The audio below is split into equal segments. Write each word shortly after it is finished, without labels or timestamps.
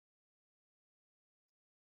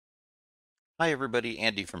Hi everybody,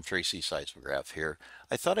 Andy from Tracy Seismograph here.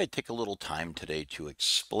 I thought I'd take a little time today to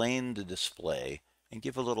explain the display and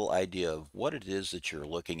give a little idea of what it is that you're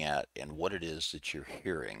looking at and what it is that you're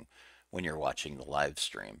hearing when you're watching the live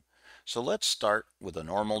stream. So let's start with a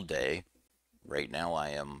normal day. Right now I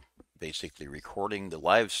am basically recording the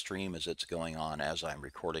live stream as it's going on as I'm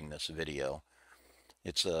recording this video.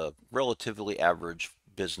 It's a relatively average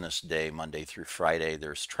business day, Monday through Friday.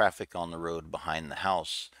 There's traffic on the road behind the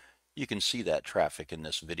house. You can see that traffic in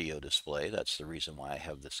this video display. That's the reason why I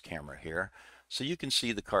have this camera here. So you can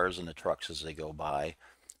see the cars and the trucks as they go by.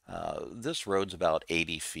 This road's about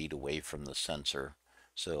 80 feet away from the sensor.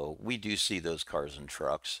 So we do see those cars and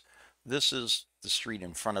trucks. This is the street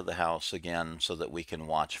in front of the house again so that we can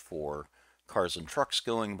watch for cars and trucks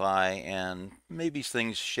going by and maybe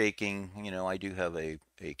things shaking. You know, I do have a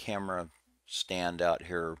camera stand out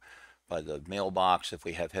here by the mailbox. If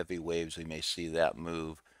we have heavy waves, we may see that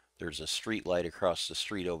move. There's a street light across the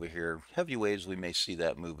street over here. Heavy waves, we may see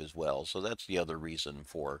that move as well. So that's the other reason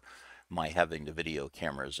for my having the video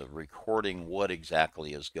cameras of recording what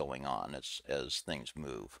exactly is going on as things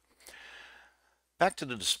move. Back to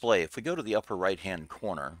the display. If we go to the upper right hand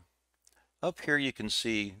corner, up here you can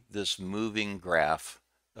see this moving graph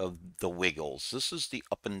of the wiggles. This is the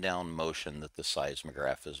up and down motion that the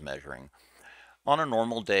seismograph is measuring. On a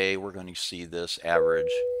normal day, we're going to see this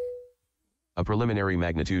average. A preliminary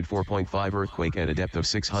magnitude 4.5 earthquake at a depth of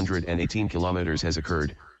 618 kilometers has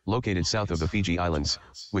occurred, located south of the Fiji Islands,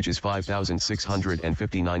 which is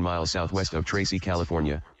 5,659 miles southwest of Tracy,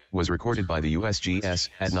 California, was recorded by the USGS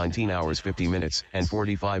at 19 hours 50 minutes and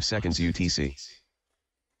 45 seconds UTC.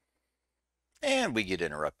 And we get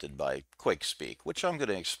interrupted by quake speak, which I'm going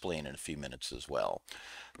to explain in a few minutes as well.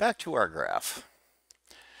 Back to our graph.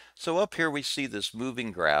 So up here we see this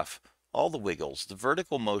moving graph, all the wiggles, the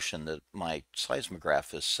vertical motion that my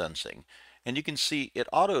seismograph is sensing. And you can see it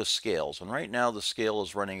auto scales, and right now the scale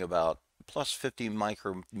is running about plus 50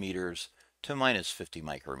 micrometers to minus 50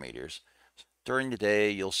 micrometers. During the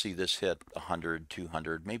day, you'll see this hit 100,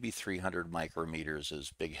 200, maybe 300 micrometers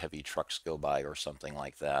as big heavy trucks go by or something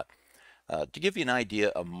like that. To give you an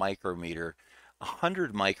idea, a micrometer,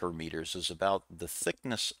 100 micrometers is about the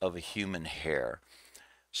thickness of a human hair.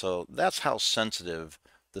 So that's how sensitive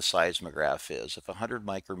the seismograph is. If 100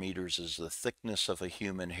 micrometers is the thickness of a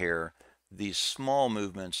human hair, these small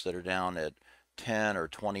movements that are down at 10 or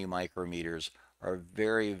 20 micrometers are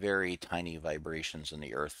very, very tiny vibrations in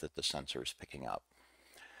the earth that the sensor is picking up.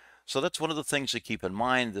 So that's one of the things to keep in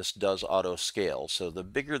mind. This does auto scale. So the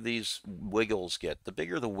bigger these wiggles get, the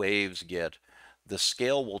bigger the waves get, the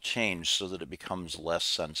scale will change so that it becomes less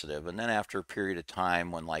sensitive. And then after a period of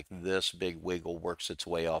time when like this big wiggle works its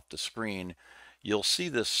way off the screen, you'll see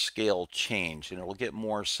this scale change and it'll get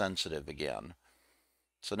more sensitive again.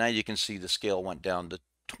 So now you can see the scale went down to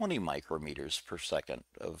 20 micrometers per second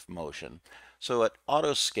of motion. So it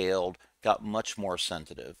auto scaled, got much more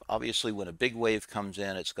sensitive. Obviously when a big wave comes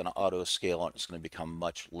in, it's going to auto scale and it's going to become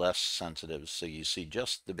much less sensitive, so you see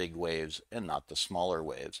just the big waves and not the smaller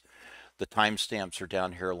waves. The timestamps are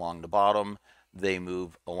down here along the bottom. They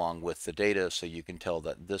move along with the data, so you can tell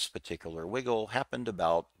that this particular wiggle happened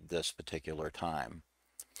about this particular time.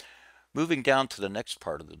 Moving down to the next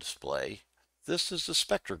part of the display, this is the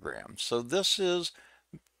spectrogram. So this is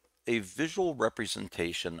a visual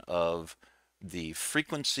representation of the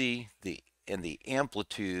frequency and the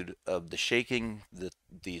amplitude of the shaking that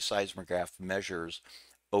the seismograph measures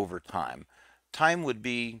over time. Time would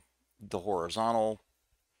be the horizontal,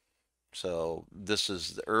 so this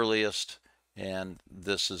is the earliest and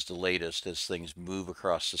this is the latest as things move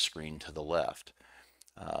across the screen to the left.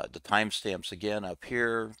 The timestamps again up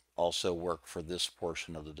here also work for this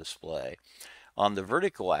portion of the display. On the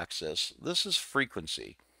vertical axis, this is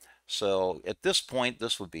frequency. So at this point,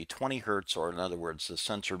 this would be 20 hertz, or in other words, the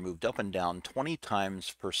sensor moved up and down 20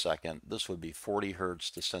 times per second. This would be 40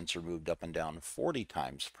 hertz. The sensor moved up and down 40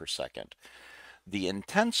 times per second. The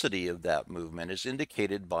intensity of that movement is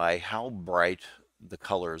indicated by how bright the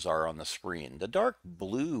colors are on the screen. The dark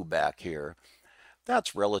blue back here,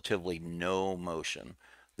 that's relatively no motion.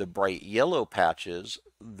 The bright yellow patches,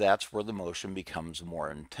 that's where the motion becomes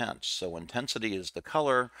more intense. So intensity is the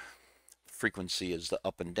color, frequency is the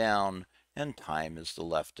up and down, and time is the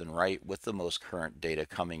left and right, with the most current data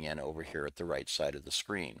coming in over here at the right side of the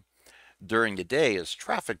screen. During the day, as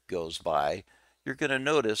traffic goes by, you're going to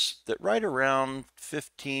notice that right around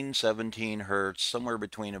 15, 17 hertz, somewhere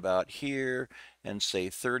between about here and say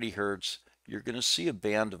 30 hertz, you're going to see a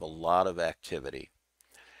band of a lot of activity.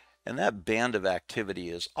 And that band of activity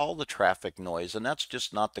is all the traffic noise, and that's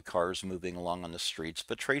just not the cars moving along on the streets,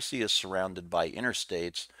 but Tracy is surrounded by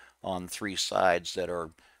interstates on three sides that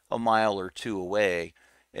are a mile or two away.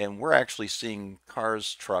 And we're actually seeing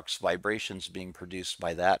cars, trucks, vibrations being produced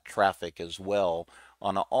by that traffic as well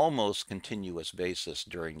on an almost continuous basis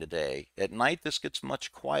during the day. At night, this gets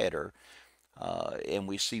much quieter, and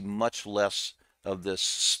we see much less of this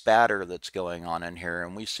spatter that's going on in here,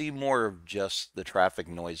 and we see more of just the traffic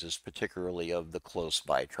noises, particularly of the close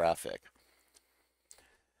by traffic.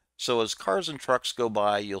 So as cars and trucks go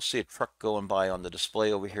by, you'll see a truck going by on the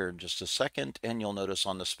display over here in just a second, and you'll notice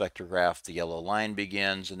on the spectrograph the yellow line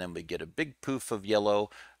begins, and then we get a big poof of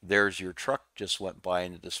yellow. There's your truck just went by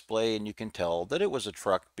in the display, and you can tell that it was a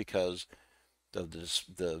truck because of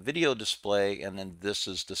the video display, and then this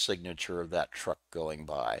is the signature of that truck going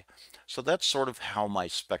by. So that's sort of how my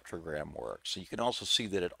spectrogram works. So you can also see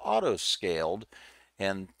that it auto-scaled,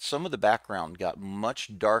 and some of the background got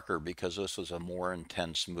much darker because this was a more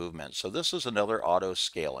intense movement. So this is another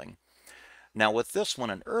auto-scaling. Now with this, when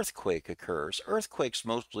an earthquake occurs, earthquakes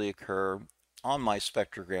mostly occur on my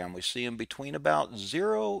spectrogram. We see them between about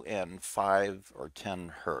 0 and 5 or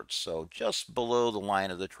 10 hertz, so just below the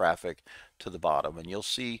line of the traffic to the bottom. And you'll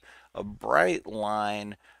see a bright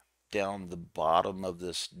line down the bottom of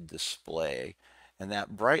this display. And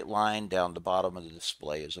that bright line down the bottom of the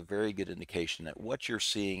display is a very good indication that what you're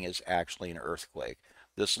seeing is actually an earthquake.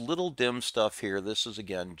 This little dim stuff here, this is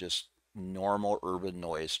again just normal urban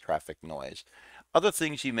noise, traffic noise. Other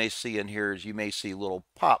things you may see in here is you may see little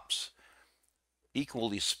pops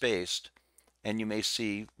equally spaced, and you may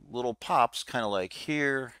see little pops kind of like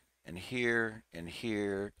here and here and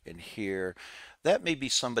here and here. That may be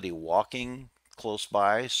somebody walking close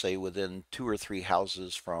by, say within 2 or 3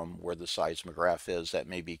 houses from where the seismograph is. That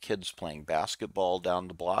may be kids playing basketball down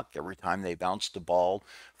the block. Every time they bounce the ball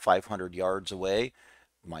 500 yards away,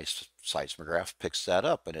 my seismograph picks that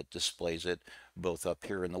up and it displays it both up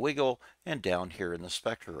here in the wiggle and down here in the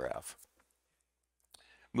spectrograph.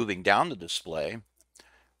 Moving down the display,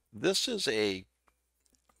 this is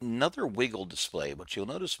another wiggle display, but you'll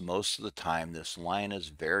notice most of the time this line is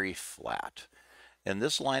very flat. And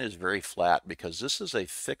this line is very flat because this is a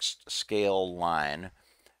fixed scale line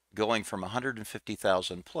going from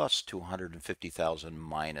 150,000 plus to 150,000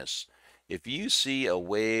 minus. If you see a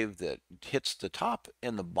wave that hits the top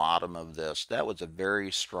and the bottom of this, that was a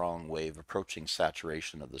very strong wave approaching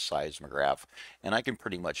saturation of the seismograph. And I can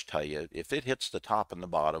pretty much tell you, if it hits the top and the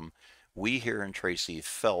bottom, we here in Tracy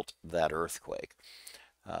felt that earthquake.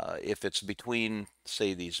 If it's between,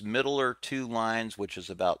 say, these middler two lines, which is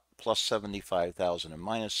about plus 75,000 and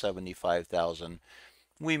minus 75,000,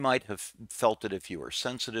 we might have felt it if you were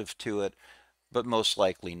sensitive to it, but most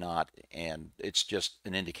likely not, and it's just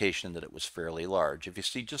an indication that it was fairly large. If you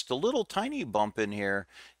see just a little tiny bump in here,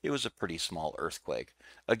 it was a pretty small earthquake.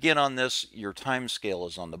 Again, on this, your time scale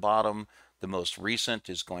is on the bottom. The most recent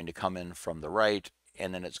is going to come in from the right,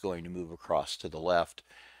 and then it's going to move across to the left.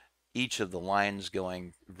 Each of the lines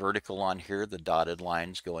going vertical on here, the dotted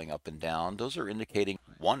lines going up and down, those are indicating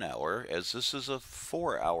 1 hour, as this is a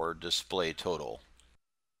 4-hour display total.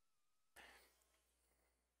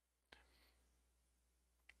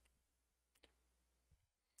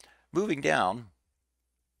 Moving down,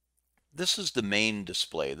 this is the main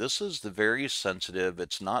display. This is the very sensitive.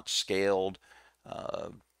 It's not scaled.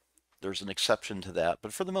 There's an exception to that,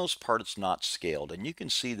 but for the most part, it's not scaled. And you can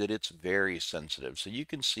see that it's very sensitive. So you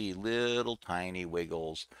can see little tiny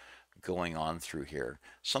wiggles going on through here.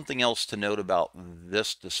 Something else to note about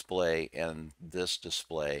this display and this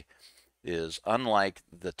display is, unlike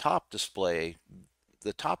the top display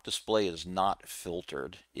is not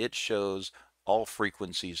filtered. It shows all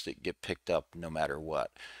frequencies that get picked up no matter what.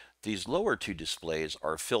 These lower two displays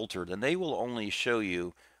are filtered, and they will only show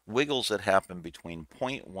you wiggles that happen between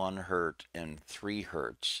 0.1 hertz and 3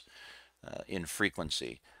 hertz in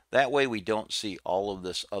frequency. That way we don't see all of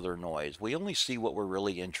this other noise. We only see what we're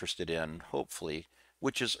really interested in, hopefully,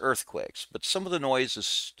 which is earthquakes. But some of the noise is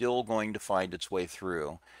still going to find its way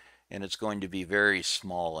through, and it's going to be very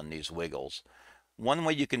small in these wiggles. One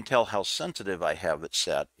way you can tell how sensitive I have it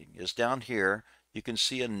set is down here. You can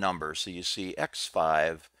see a number. So you see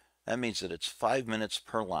X5. That means that it's 5 minutes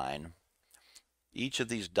per line. Each of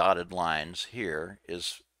these dotted lines here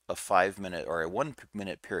is a 5 minute or a 1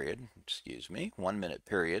 minute period, 1 minute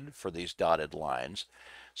period for these dotted lines.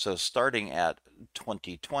 So starting at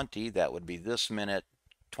 2020, that would be this minute.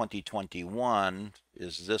 2021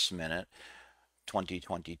 is this minute.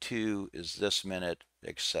 2022 is this minute,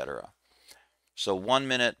 etc. So 1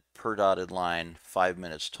 minute per dotted line, 5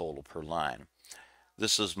 minutes total per line.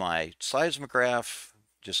 This is my seismograph,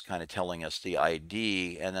 just kind of telling us the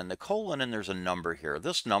ID, and then the colon, and there's a number here.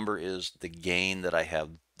 This number is the gain that I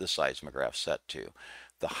have the seismograph set to.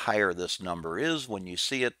 the higher this number is when you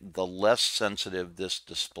see it, the less sensitive this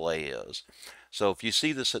display is. So if you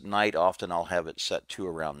see this at night, often I'll have it set to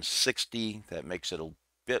around 60. That makes it a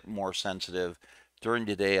bit more sensitive. During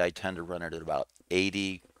the day, I tend to run it at about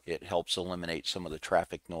 80. It helps eliminate some of the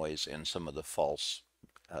traffic noise and some of the false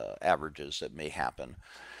averages that may happen.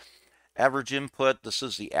 Average input, this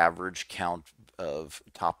is the average count of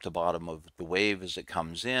top to bottom of the wave as it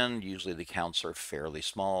comes in. Usually the counts are fairly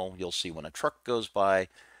small. You'll see when a truck goes by,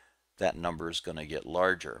 that number is going to get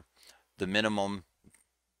larger. The minimum,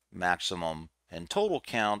 maximum, and total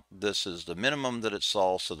count, this is the minimum that it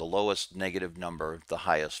saw, so the lowest negative number, the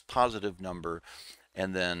highest positive number,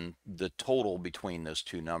 and then the total between those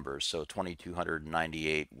two numbers. So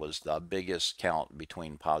 2298 was the biggest count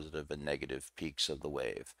between positive and negative peaks of the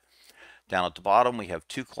wave. Down at the bottom, we have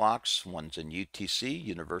two clocks. One's in UTC,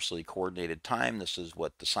 Universally Coordinated Time. This is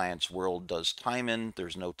what the science world does time in.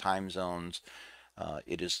 There's no time zones.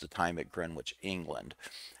 It is the time at Greenwich, England.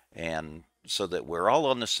 And so that we're all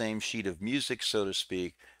on the same sheet of music, so to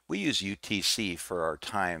speak, we use UTC for our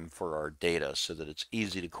time, for our data, so that it's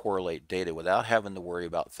easy to correlate data without having to worry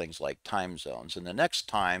about things like time zones. And the next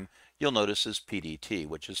time you'll notice is PDT,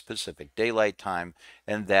 which is Pacific Daylight Time,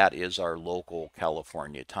 and that is our local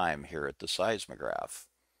California time here at the seismograph.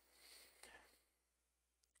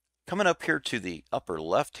 Coming up here to the upper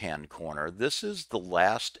left-hand corner, this is the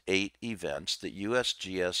last 8 events that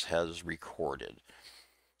USGS has recorded.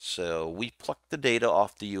 So we plucked the data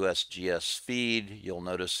off the USGS feed. You'll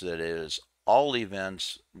notice that it is all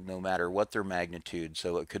events, no matter what their magnitude.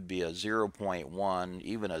 So it could be a 0.1,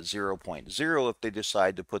 even a 0.0 if they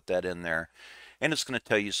decide to put that in there. And it's going to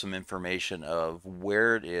tell you some information of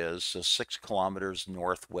where it is. So 6 kilometers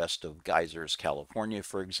northwest of Geysers, California,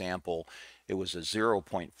 for example, it was a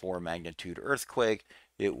 0.4 magnitude earthquake.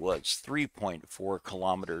 It was 3.4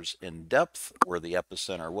 kilometers in depth where the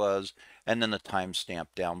epicenter was, and then the timestamp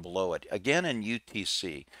down below it, again in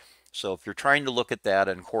UTC. So if you're trying to look at that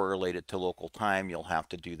and correlate it to local time, you'll have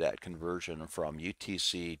to do that conversion from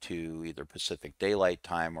UTC to either Pacific Daylight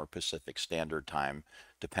Time or Pacific Standard Time,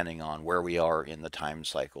 depending on where we are in the time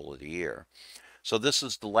cycle of the year. So this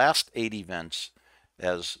is the last 8 events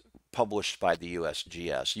as published by the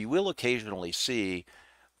USGS. You will occasionally see,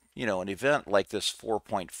 you know, an event like this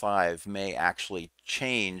 4.5 may actually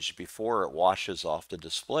change before it washes off the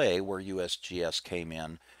display where USGS came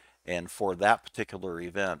in, and for that particular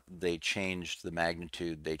event they changed the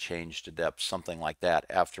magnitude, they changed the depth, something like that,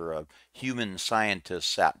 after a human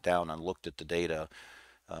scientist sat down and looked at the data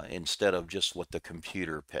instead of just what the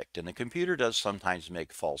computer picked. And the computer does sometimes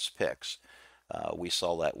make false picks. We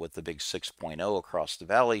saw that with the big 6.0 across the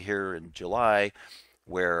valley here in July,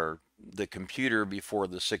 where the computer before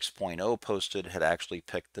the 6.0 posted had actually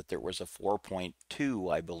picked that there was a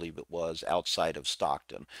 4.2, I believe it was, outside of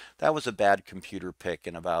Stockton. That was a bad computer pick,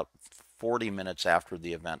 and about 40 minutes after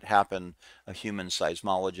the event happened, a human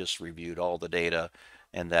seismologist reviewed all the data,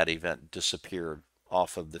 and that event disappeared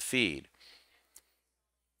off of the feed.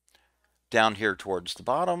 Down here towards the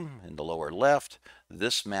bottom, in the lower left,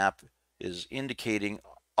 this map is indicating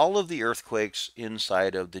all of the earthquakes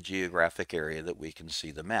inside of the geographic area that we can see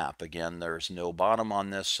the map. Again, there's no bottom on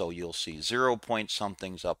this, so you'll see 0 point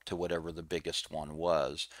somethings up to whatever the biggest one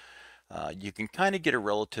was. You can kind of get a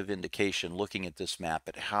relative indication looking at this map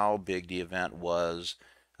at how big the event was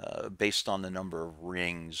based on the number of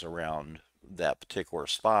rings around that particular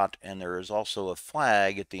spot. And there is also a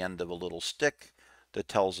flag at the end of a little stick that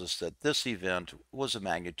tells us that this event was a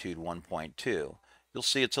magnitude 1.2. You'll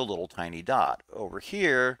see it's a little tiny dot. Over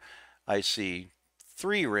here, I see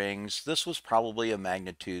 3 rings. This was probably a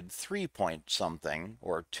magnitude 3 point something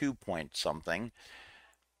or 2 point something.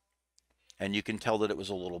 And you can tell that it was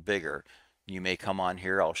a little bigger. You may come on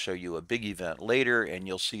here, I'll show you a big event later, and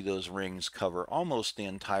you'll see those rings cover almost the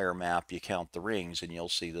entire map. You count the rings, and you'll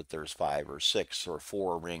see that there's 5 or 6 or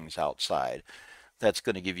 4 rings outside. That's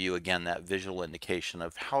going to give you, again, that visual indication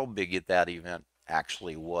of how big that event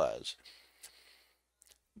actually was.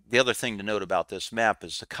 The other thing to note about this map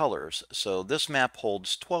is the colors. So this map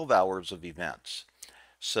holds 12 hours of events.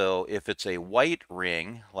 So if it's a white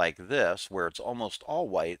ring like this, where it's almost all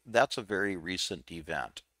white, that's a very recent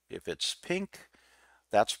event. If it's pink,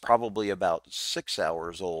 that's probably about 6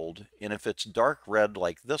 hours old. And if it's dark red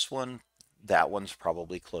like this one, that one's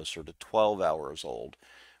probably closer to 12 hours old.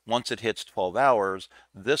 Once it hits 12 hours,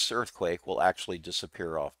 this earthquake will actually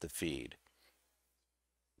disappear off the feed.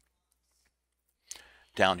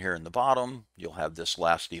 Down here in the bottom, you'll have this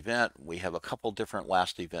last event. We have a couple different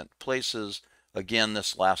last event places. Again,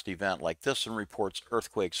 this last event, like this one, reports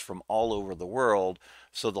earthquakes from all over the world.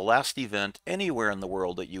 So the last event anywhere in the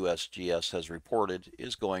world that USGS has reported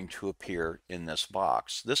is going to appear in this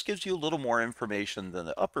box. This gives you a little more information than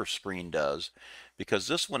the upper screen does, because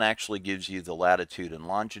this one actually gives you the latitude and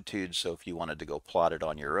longitude. So if you wanted to go plot it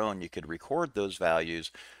on your own, you could record those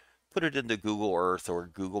values, put it into Google Earth or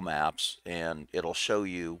Google Maps, and it'll show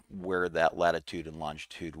you where that latitude and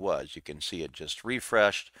longitude was. You can see it just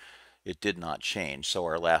refreshed. It did not change. So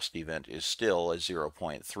our last event is still a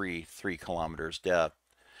 0.33 kilometers depth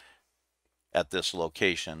at this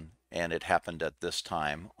location, and it happened at this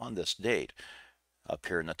time on this date. Up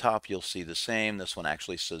here in the top, you'll see the same. This one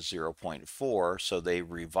actually says 0.4, so they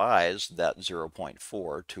revised that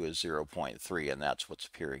 0.4 to a 0.3, and that's what's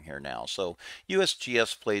appearing here now. So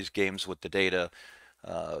USGS plays games with the data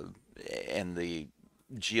and the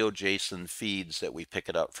GeoJSON feeds that we pick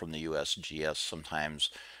it up from the USGS. Sometimes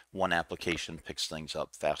one application picks things up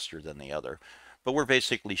faster than the other. But we're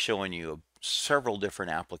basically showing you several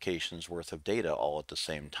different applications worth of data all at the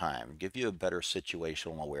same time. Give you a better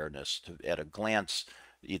situational awareness at a glance,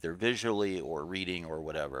 either visually or reading or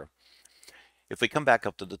whatever. If we come back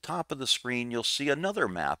up to the top of the screen, you'll see another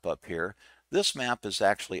map up here. This map is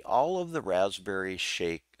actually all of the Raspberry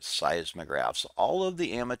Shake seismographs, all of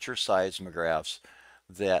the amateur seismographs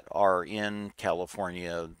that are in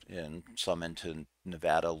California and some into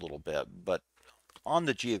Nevada a little bit, but on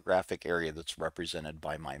the geographic area that's represented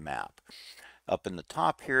by my map. Up in the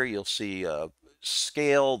top here, you'll see a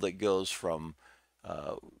scale that goes from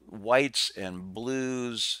whites and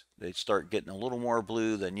blues. They start getting a little more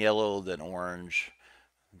blue, then yellow, then orange,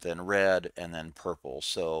 then red, and then purple.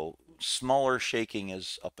 So smaller shaking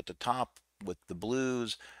is up at the top with the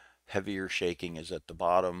blues, heavier shaking is at the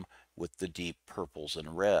bottom with the deep purples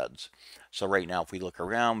and reds. So right now, if we look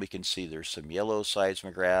around, we can see there's some yellow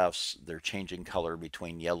seismographs. They're changing color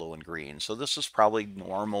between yellow and green. So this is probably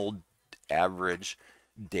normal, average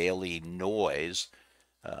daily noise,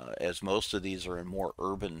 as most of these are in more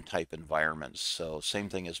urban type environments. So same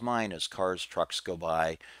thing as mine, as cars, trucks go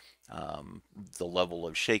by, the level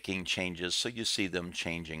of shaking changes, so you see them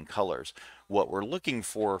changing colors. What we're looking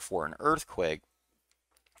for an earthquake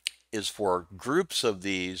is for groups of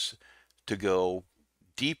these to go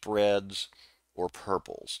deep reds or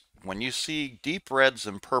purples. When you see deep reds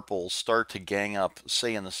and purples start to gang up,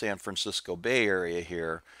 say in the San Francisco Bay Area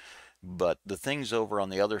here, but the things over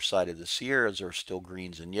on the other side of the Sierras are still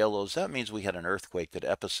greens and yellows, that means we had an earthquake that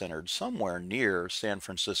epicentered somewhere near San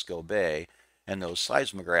Francisco Bay, and those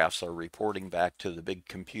seismographs are reporting back to the big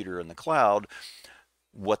computer in the cloud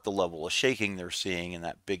what the level of shaking they're seeing, and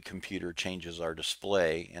that big computer changes our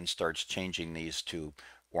display and starts changing these to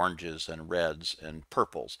oranges and reds and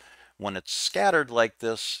purples. When it's scattered like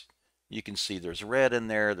this, you can see there's red in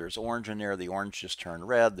there, there's orange in there, the orange just turned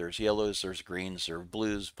red, there's yellows, there's greens, there's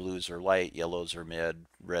blues, blues are light, yellows are mid,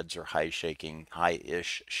 reds are high shaking,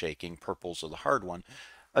 high-ish shaking, purples are the hard one.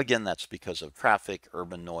 Again, that's because of traffic,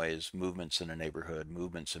 urban noise, movements in a neighborhood,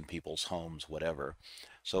 movements in people's homes, whatever.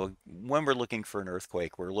 So when we're looking for an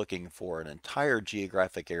earthquake, we're looking for an entire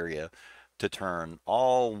geographic area to turn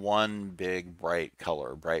all one big bright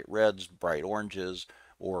color, bright reds, bright oranges,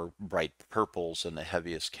 or bright purples in the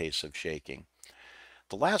heaviest case of shaking.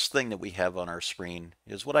 The last thing that we have on our screen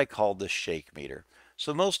is what I call the shake meter.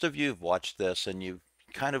 So most of you have watched this and you've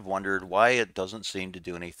kind of wondered why it doesn't seem to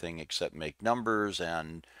do anything except make numbers,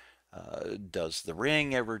 and does the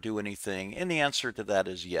ring ever do anything? And the answer to that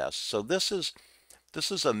is yes. So this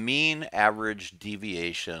is a mean average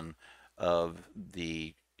deviation of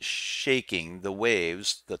the shaking, the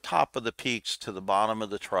waves, the top of the peaks to the bottom of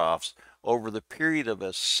the troughs over the period of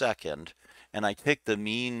a second, and I take the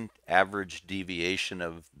mean average deviation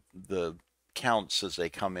of the counts as they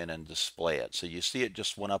come in and display it. So you see it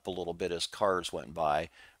just went up a little bit as cars went by.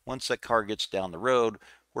 Once that car gets down the road,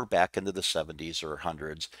 we're back into the 70s or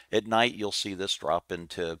 100s. At night, you'll see this drop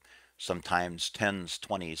into sometimes 10s,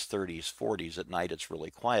 20s, 30s, 40s. At night, it's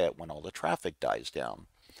really quiet when all the traffic dies down.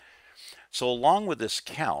 So along with this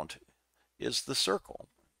count is the circle.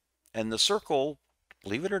 And the circle,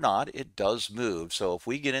 believe it or not, it does move. So if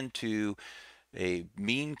we get into a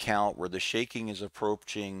mean count where the shaking is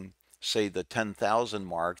approaching, say, the 10,000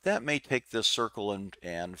 mark, that may take this circle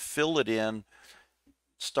and fill it in.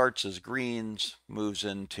 Starts as greens, moves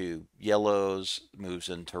into yellows, moves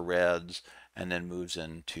into reds, and then moves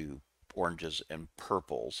into oranges and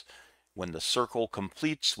purples. When the circle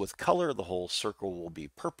completes with color, the whole circle will be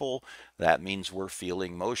purple. That means we're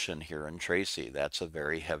feeling motion here in Tracy. That's a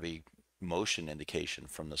very heavy motion indication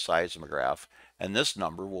from the seismograph, and this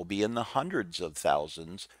number will be in the hundreds of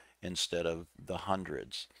thousands instead of the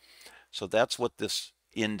hundreds. So that's what this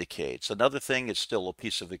indicates. Another thing, it's still a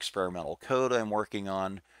piece of experimental code I'm working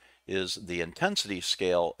on, is the intensity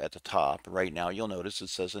scale at the top. Right now you'll notice it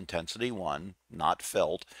says intensity 1, not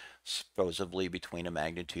felt, supposedly between a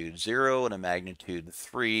magnitude 0 and a magnitude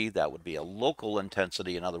 3. That would be a local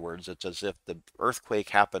intensity. In other words, it's as if the earthquake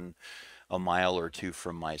happened a mile or two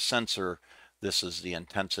from my sensor. This is the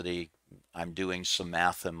intensity. I'm doing some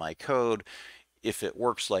math in my code. If it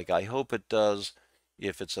works like I hope it does,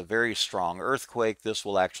 if it's a very strong earthquake, this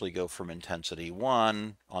will actually go from intensity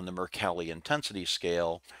 1 on the Mercalli intensity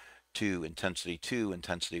scale to intensity 2,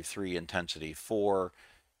 intensity 3, intensity 4.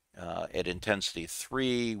 At intensity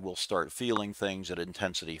 3, we'll start feeling things. At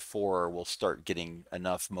intensity 4, we'll start getting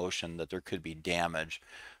enough motion that there could be damage.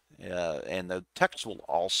 And the text will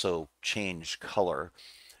also change color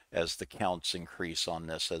as the counts increase on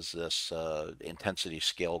this, as this intensity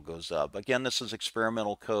scale goes up. Again, this is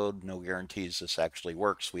experimental code. No guarantees this actually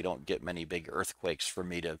works. We don't get many big earthquakes for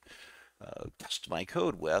me to test my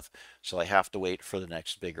code with, so I have to wait for the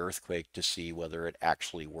next big earthquake to see whether it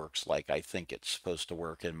actually works like I think it's supposed to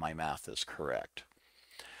work and my math is correct.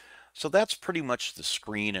 So that's pretty much the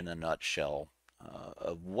screen in a nutshell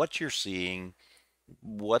of what you're seeing,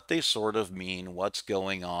 what they sort of mean, what's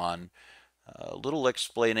going on. A little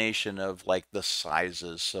explanation of like the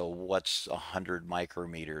sizes. So what's 100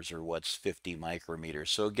 micrometers or what's 50 micrometers?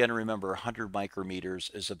 So again, remember 100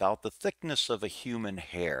 micrometers is about the thickness of a human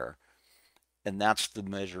hair. And that's the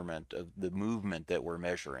measurement of the movement that we're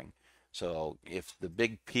measuring. So if the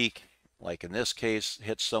big peak, like in this case,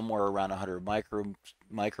 hits somewhere around 100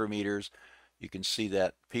 micrometers, you can see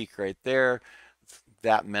that peak right there.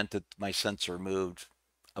 That meant that my sensor moved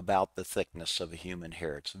about the thickness of a human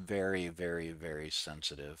hair. It's very, very, very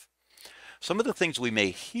sensitive. Some of the things we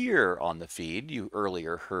may hear on the feed, you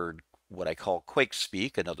earlier heard what I call Quake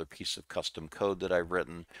Speak, another piece of custom code that I've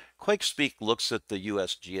written. Quake Speak looks at the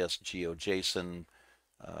USGS GeoJSON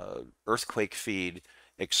earthquake feed,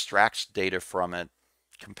 extracts data from it,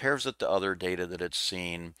 compares it to other data that it's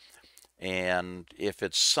seen, and if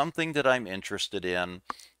it's something that I'm interested in,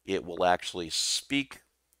 it will actually speak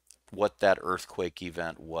what that earthquake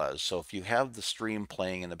event was. So if you have the stream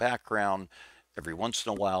playing in the background, every once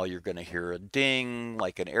in a while you're going to hear a ding,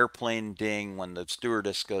 like an airplane ding when the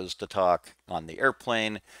stewardess goes to talk on the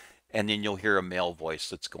airplane, and then you'll hear a male voice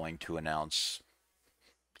that's going to announce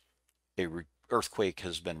a earthquake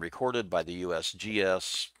has been recorded by the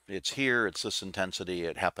USGS. It's here, it's this intensity,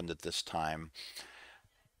 it happened at this time.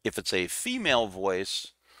 If it's a female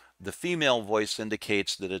voice, the female voice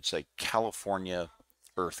indicates that it's a California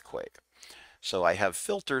earthquake. So I have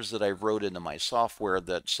filters that I wrote into my software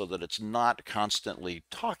that so that it's not constantly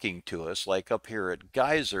talking to us. Like up here at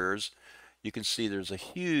geysers, you can see there's a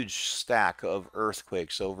huge stack of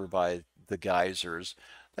earthquakes over by the geysers.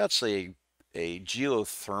 That's a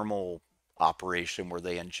geothermal operation where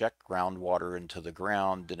they inject groundwater into the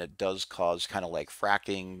ground, and it does cause kind of like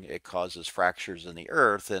fracking. It causes fractures in the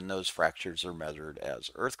earth, and those fractures are measured as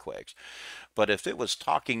earthquakes. But if it was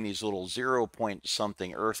talking these little 0 point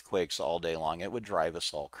something earthquakes all day long, it would drive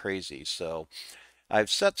us all crazy. So I've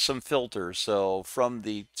set some filters. So from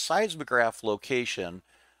the seismograph location,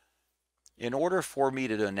 in order for me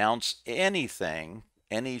to announce anything,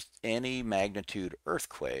 any magnitude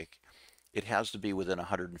earthquake, it has to be within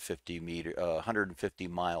 150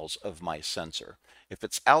 miles of my sensor. If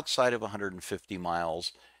it's outside of 150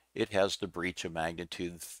 miles, it has to breach a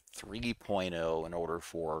magnitude 3.0 in order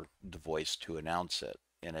for the voice to announce it.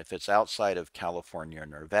 And if it's outside of California or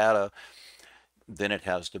Nevada, then it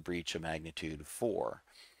has to breach a magnitude 4.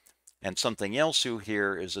 And something else you'll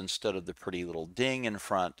hear is instead of the pretty little ding in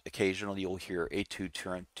front, occasionally you'll hear a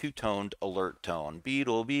two-toned alert tone.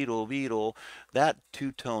 Beetle, beetle, beetle. That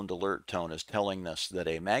two-toned alert tone is telling us that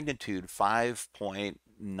a magnitude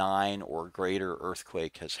 5.9 or greater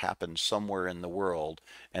earthquake has happened somewhere in the world.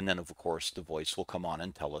 And then, of course, the voice will come on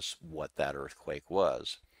and tell us what that earthquake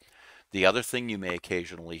was. The other thing you may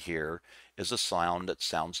occasionally hear is a sound that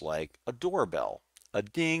sounds like a doorbell. A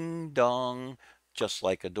ding-dong, just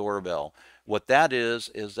like a doorbell. What that is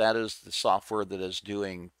the software that is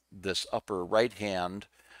doing this upper right hand,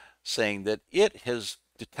 saying that it has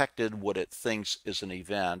detected what it thinks is an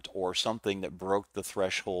event or something that broke the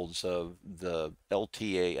thresholds of the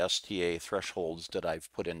LTA, STA thresholds that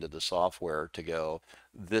I've put into the software to go,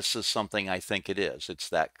 this is something I think it is. It's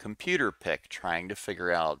that computer pick trying to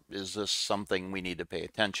figure out, is this something we need to pay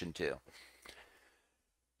attention to?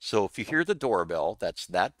 So if you hear the doorbell, that's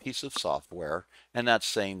that piece of software, and that's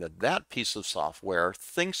saying that that piece of software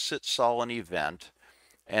thinks it saw an event,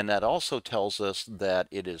 And that also tells us that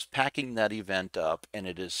it is packing that event up and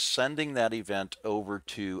it is sending that event over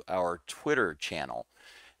to our Twitter channel.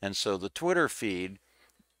 And so the Twitter feed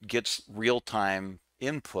gets real-time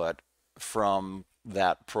input from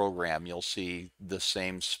that program. You'll see the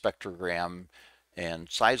same spectrogram and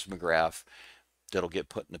seismograph that'll get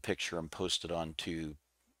put in the picture and posted onto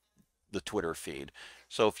the Twitter feed.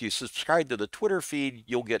 So if you subscribe to the Twitter feed,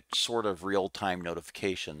 you'll get sort of real-time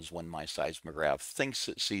notifications when my seismograph thinks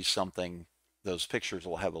it sees something. Those pictures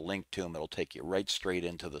will have a link to them. It'll take you right straight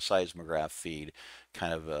into the seismograph feed.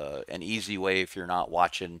 Kind of an easy way if you're not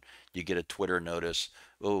watching. You get a Twitter notice.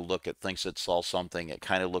 Oh, look, it thinks it saw something. It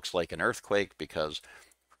kind of looks like an earthquake because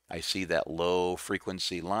I see that low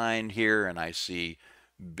frequency line here, and I see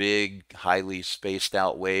big, highly spaced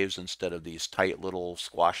out waves instead of these tight little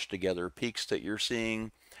squashed together peaks that you're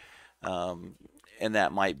seeing. And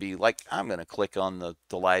that might be like, I'm going to click on the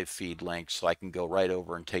live feed link so I can go right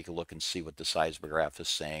over and take a look and see what the seismograph is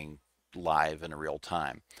saying live in real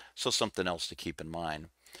time. So something else to keep in mind.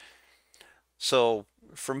 So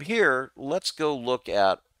from here, let's go look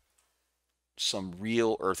at some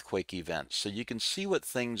real earthquake events so you can see what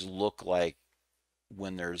things look like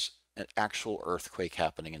when there's an actual earthquake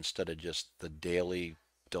happening instead of just the daily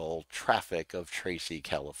dull traffic of Tracy,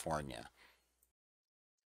 California.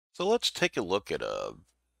 So let's take a look at a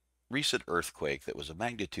recent earthquake that was a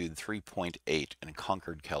magnitude 3.8 in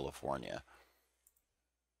Concord, California.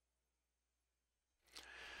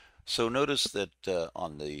 So notice that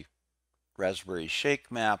on the Raspberry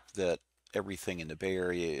Shake map that everything in the Bay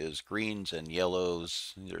Area is greens and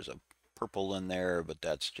yellows. There's a purple in there, but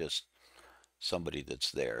that's just somebody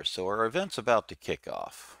that's there. So our event's about to kick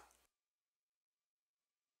off.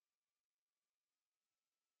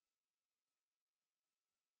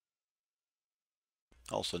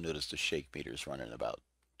 Also notice the shake meter's running about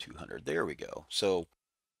 200. There we go. So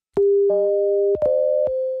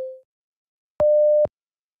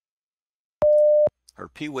our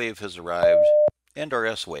P wave has arrived and our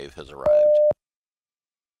S wave has arrived.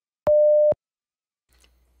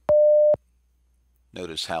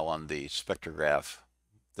 Notice how on the spectrograph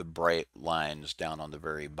the bright lines down on the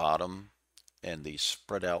very bottom and the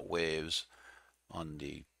spread out waves on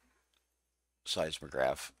the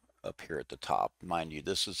seismograph up here at the top. Mind you,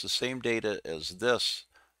 this is the same data as this.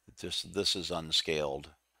 This is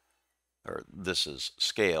unscaled, or this is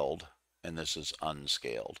scaled, and this is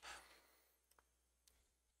unscaled.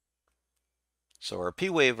 So our P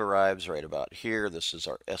wave arrives right about here. This is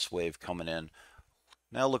our S wave coming in.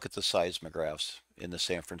 Now look at the seismographs in the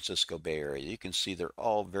San Francisco Bay Area. You can see they're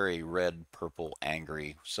all very red, purple,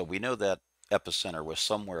 angry. So we know that epicenter was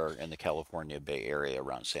somewhere in the California Bay Area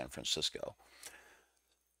around San Francisco.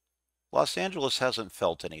 Los Angeles hasn't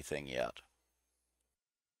felt anything yet.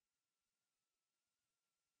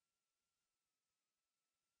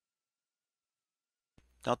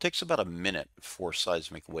 Now it takes about a minute for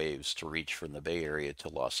seismic waves to reach from the Bay Area to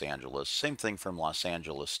Los Angeles. Same thing from Los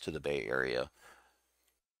Angeles to the Bay Area.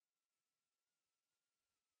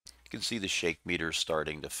 You can see the shake meter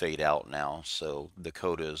starting to fade out now. So the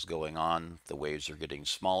coda is going on. The waves are getting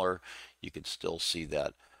smaller. You can still see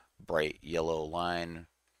that bright yellow line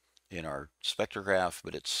in our spectrograph,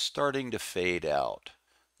 but it's starting to fade out.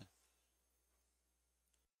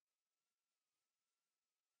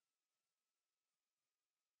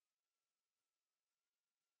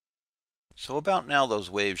 So about now, those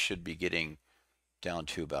waves should be getting down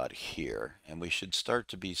to about here, and we should start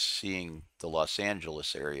to be seeing the Los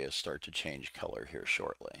Angeles area start to change color here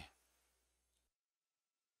shortly.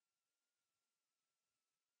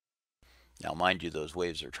 Now, mind you, those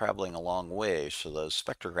waves are traveling a long way, so those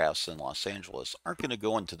spectrographs in Los Angeles aren't going to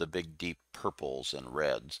go into the big deep purples and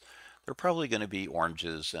reds. They're probably going to be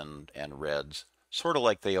oranges and reds, sort of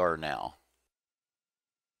like they are now.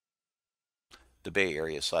 The Bay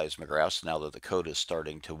Area seismographs, now that the code is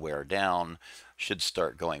starting to wear down, should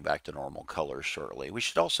start going back to normal colors shortly. We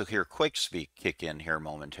should also hear QuakeSpeak kick in here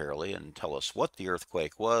momentarily and tell us what the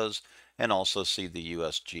earthquake was, and also see the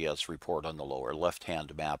USGS report on the lower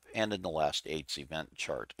left-hand map and in the last 8's event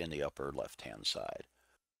chart in the upper left-hand side.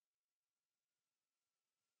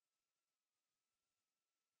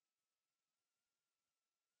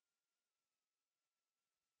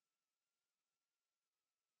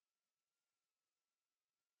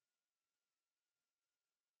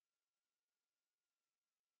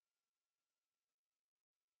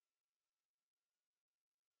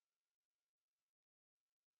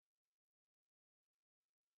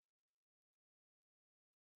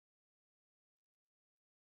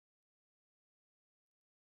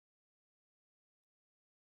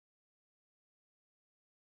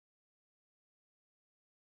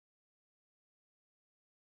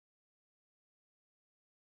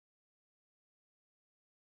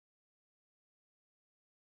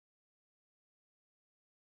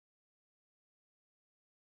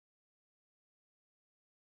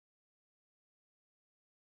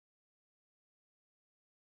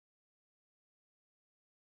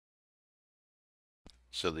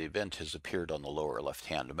 So the event has appeared on the lower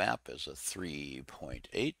left-hand map as a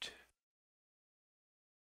 3.8.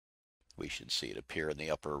 We should see it appear in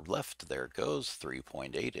the upper left. There it goes,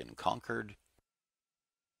 3.8 in Concord.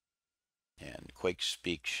 And Quake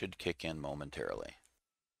Speak should kick in momentarily.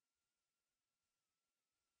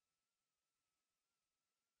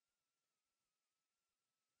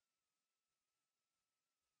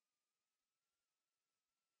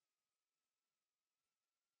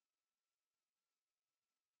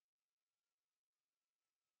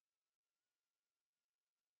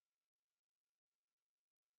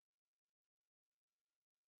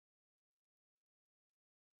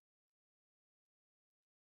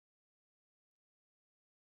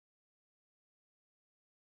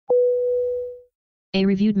 A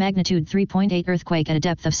reviewed magnitude 3.8 earthquake at a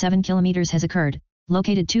depth of 7 kilometers has occurred,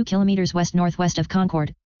 located 2 kilometers west-northwest of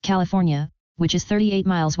Concord, California, which is 38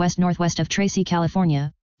 miles west-northwest of Tracy,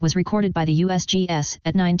 California, was recorded by the USGS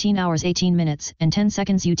at 19 hours 18 minutes and 10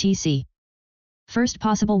 seconds UTC. First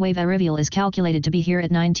possible wave arrival is calculated to be here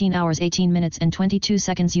at 19 hours 18 minutes and 22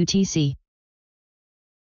 seconds UTC.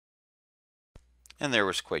 And there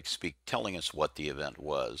was Quake Speak telling us what the event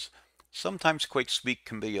was. Sometimes Quake Speak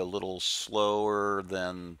can be a little slower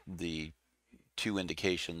than the two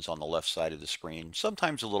indications on the left side of the screen,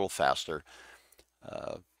 sometimes a little faster.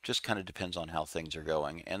 Just kind of depends on how things are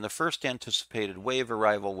going. And the first anticipated wave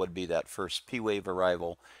arrival would be that first P wave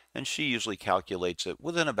arrival, and she usually calculates it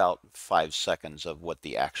within about 5 seconds of what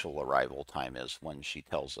the actual arrival time is when she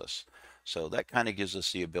tells us. So that kind of gives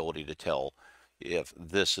us the ability to tell if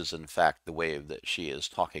this is in fact the wave that she is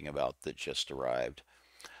talking about that just arrived.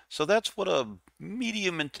 So that's what a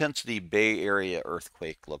medium intensity Bay Area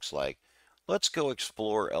earthquake looks like. Let's go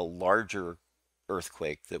explore a larger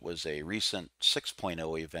earthquake that was a recent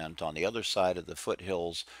 6.0 event on the other side of the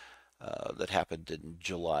foothills that happened in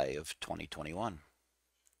July of 2021.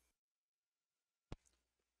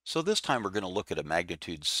 So this time we're going to look at a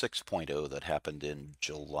magnitude 6.0 that happened in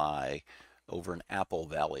July over in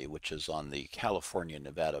Antelope Valley, which is on the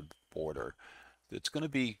California-Nevada border. It's going to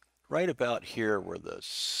be right about here where the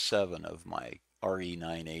 7 of my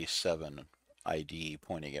RE9A7 ID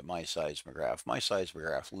pointing at my seismograph. My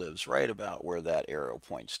seismograph lives right about where that arrow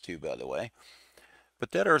points to, by the way.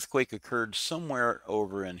 But that earthquake occurred somewhere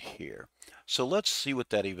over in here. So let's see what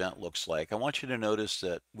that event looks like. I want you to notice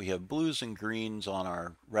that we have blues and greens on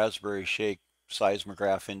our Raspberry Shake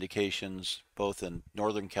seismograph indications, both in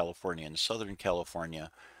Northern California and Southern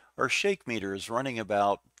California. Our shake meter is running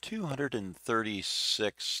about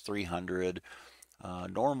 236, 300.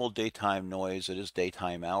 Normal daytime noise. It is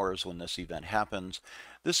daytime hours when this event happens.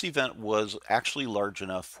 This event was actually large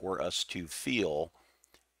enough for us to feel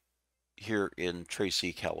here in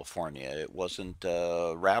Tracy, California. It wasn't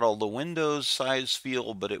rattle the windows size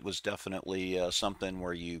feel, but it was definitely something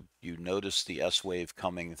where you noticed the S wave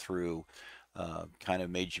coming through, kind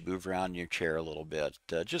of made you move around in your chair a little bit,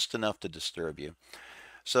 just enough to disturb you.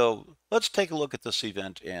 So let's take a look at this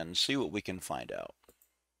event and see what we can find out.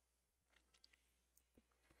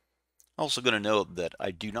 Also going to note that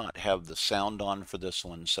I do not have the sound on for this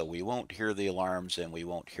one, so we won't hear the alarms and we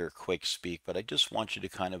won't hear Quake Speak, but I just want you to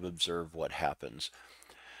kind of observe what happens.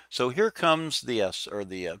 So here comes the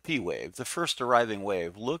P wave, the first arriving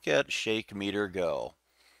wave. Look at shake meter go.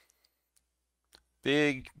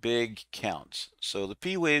 Big, big counts. So the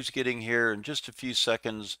P wave's getting here in just a few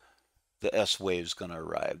seconds. The S wave's going to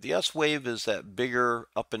arrive. The S wave is that bigger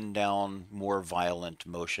up and down, more violent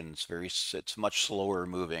motion. It's much slower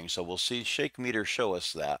moving. So we'll see shake meter show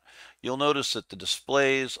us that. You'll notice that the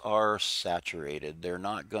displays are saturated. They're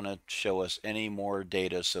not going to show us any more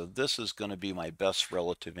data. So this is going to be my best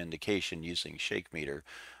relative indication using shake meter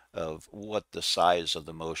of what the size of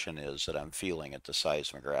the motion is that I'm feeling at the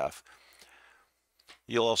seismograph.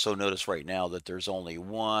 You'll also notice right now that there's only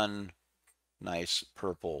one nice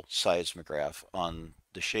purple seismograph on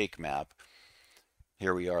the shake map.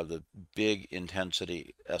 Here we are, the big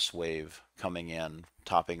intensity S wave coming in,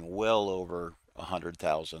 topping well over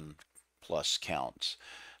 100,000 plus counts.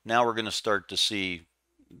 Now we're going to start to see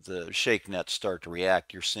the shake net start to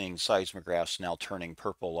react. You're seeing seismographs now turning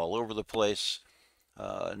purple all over the place.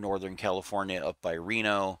 Northern California up by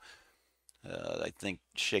Reno. I think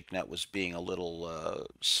ShakeNet was being a little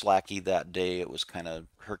slacky that day. It was kind of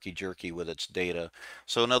herky-jerky with its data.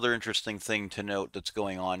 So another interesting thing to note that's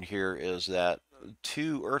going on here is that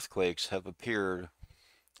 2 earthquakes have appeared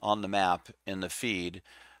on the map in the feed.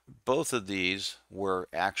 Both of these were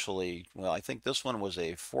actually, well, I think this one was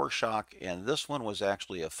a foreshock and this one was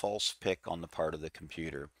actually a false pick on the part of the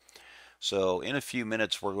computer. So in a few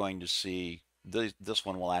minutes we're going to see this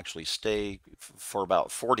one will actually stay for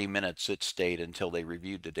about 40 minutes. It stayed until they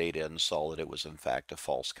reviewed the data and saw that it was in fact a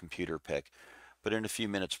false computer pick. But in a few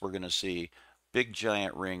minutes, we're going to see big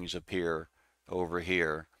giant rings appear over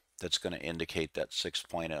here. That's going to indicate that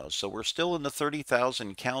 6.0. So we're still in the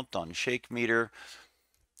 30,000 count on shake meter.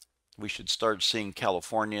 We should start seeing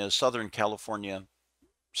California, Southern California,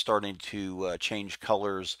 starting to change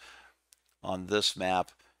colors on this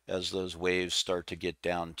map as those waves start to get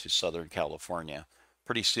down to Southern California.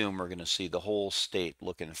 Pretty soon we're going to see the whole state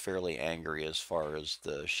looking fairly angry as far as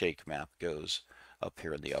the shake map goes up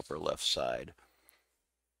here in the upper left side.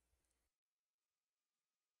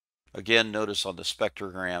 Again, notice on the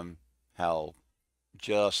spectrogram how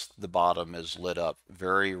just the bottom is lit up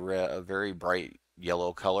very bright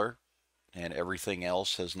yellow color, and everything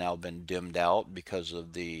else has now been dimmed out because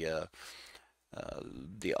of the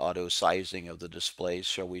auto sizing of the displays,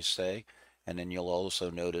 shall we say. And then you'll also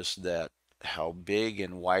notice that how big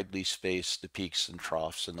and widely spaced the peaks and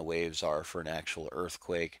troughs and the waves are for an actual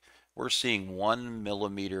earthquake. We're seeing 1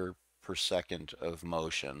 millimeter per second of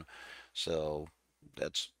motion. So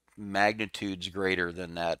that's magnitudes greater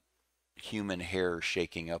than that human hair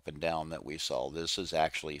shaking up and down that we saw. This is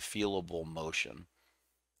actually feelable motion.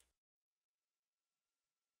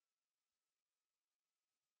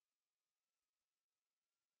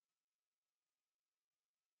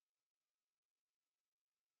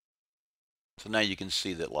 So now you can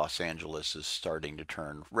see that Los Angeles is starting to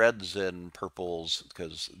turn reds and purples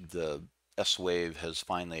because the S wave has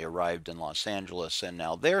finally arrived in Los Angeles, and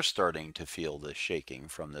now they're starting to feel the shaking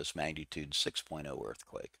from this magnitude 6.0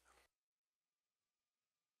 earthquake.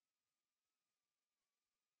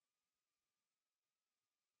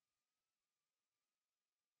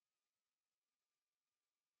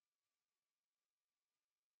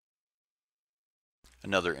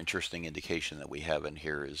 Another interesting indication that we have in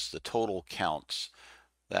here is the total counts.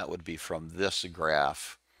 That would be from this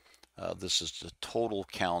graph. This is the total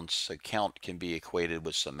counts. A count can be equated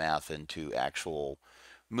with some math into actual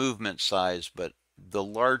movement size, but the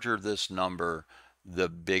larger this number, the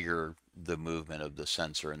bigger the movement of the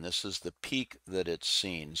sensor. And this is the peak that it's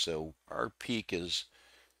seen. So our peak is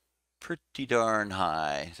pretty darn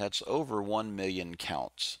high. That's over 1 million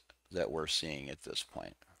counts that we're seeing at this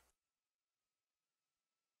point.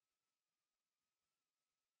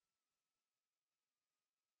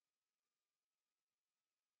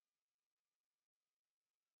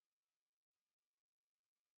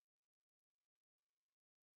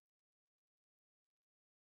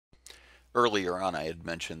 Earlier on, I had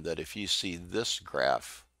mentioned that if you see this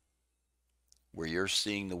graph where you're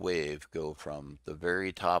seeing the wave go from the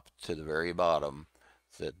very top to the very bottom,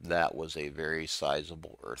 that was a very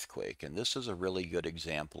sizable earthquake. And this is a really good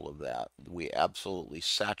example of that. We absolutely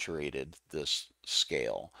saturated this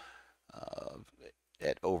scale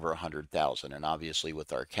at over 100,000. And obviously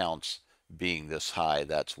with our counts being this high,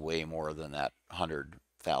 that's way more than that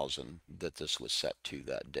 100,000 that this was set to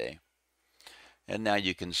that day. And now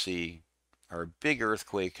you can see our big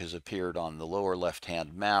earthquake has appeared on the lower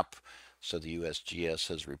left-hand map. So the USGS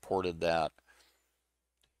has reported that.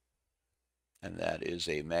 And that is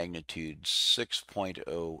a magnitude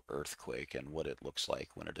 6.0 earthquake and what it looks like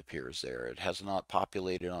when it appears there. It has not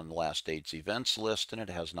populated on the last date's events list, and it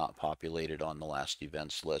has not populated on the last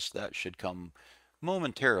events list. That should come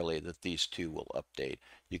momentarily, that these two will update.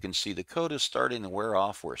 You can see the code is starting to wear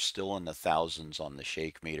off. We're still in the thousands on the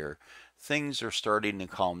shake meter. Things are starting to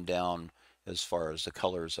calm down as far as the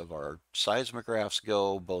colors of our seismographs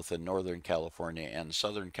go, both in Northern California and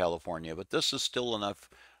Southern California, but this is still enough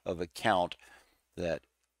of a count that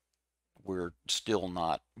we're still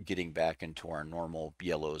not getting back into our normal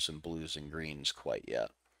yellows and blues and greens quite yet.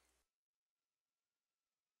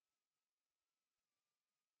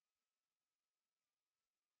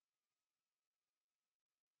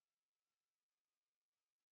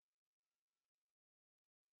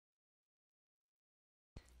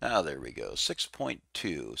 Ah, there we go.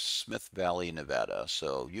 6.2, Smith Valley, Nevada.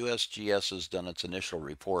 So USGS has done its initial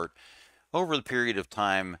report. Over the period of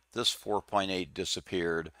time, this 4.8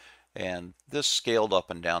 disappeared, and this scaled up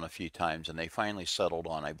and down a few times, and they finally settled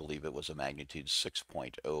on, I believe it was a magnitude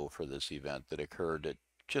 6.0 for this event that occurred at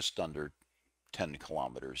just under 10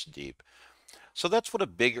 kilometers deep. So that's what a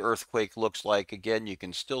big earthquake looks like. Again, you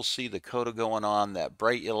can still see the coda going on, that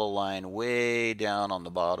bright yellow line way down on the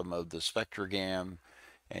bottom of the spectrogram,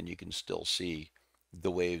 and you can still see the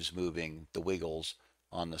waves moving, the wiggles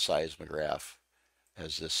on the seismograph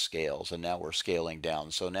as this scales. And now we're scaling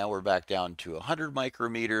down. So now we're back down to 100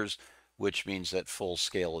 micrometers, which means that full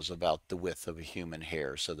scale is about the width of a human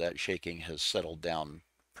hair. So that shaking has settled down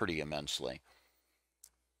pretty immensely.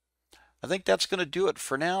 I think that's going to do it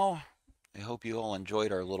for now. I hope you all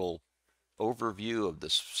enjoyed our little overview of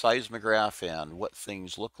this seismograph and what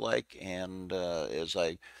things look like. And as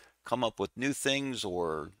I come up with new things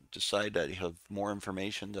or decide I have more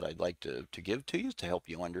information that I'd like to give to you to help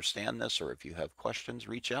you understand this, or if you have questions,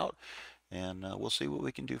 reach out and we'll see what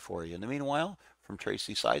we can do for you. In the meanwhile, from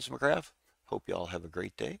Tracy Seismograph, hope you all have a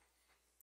great day.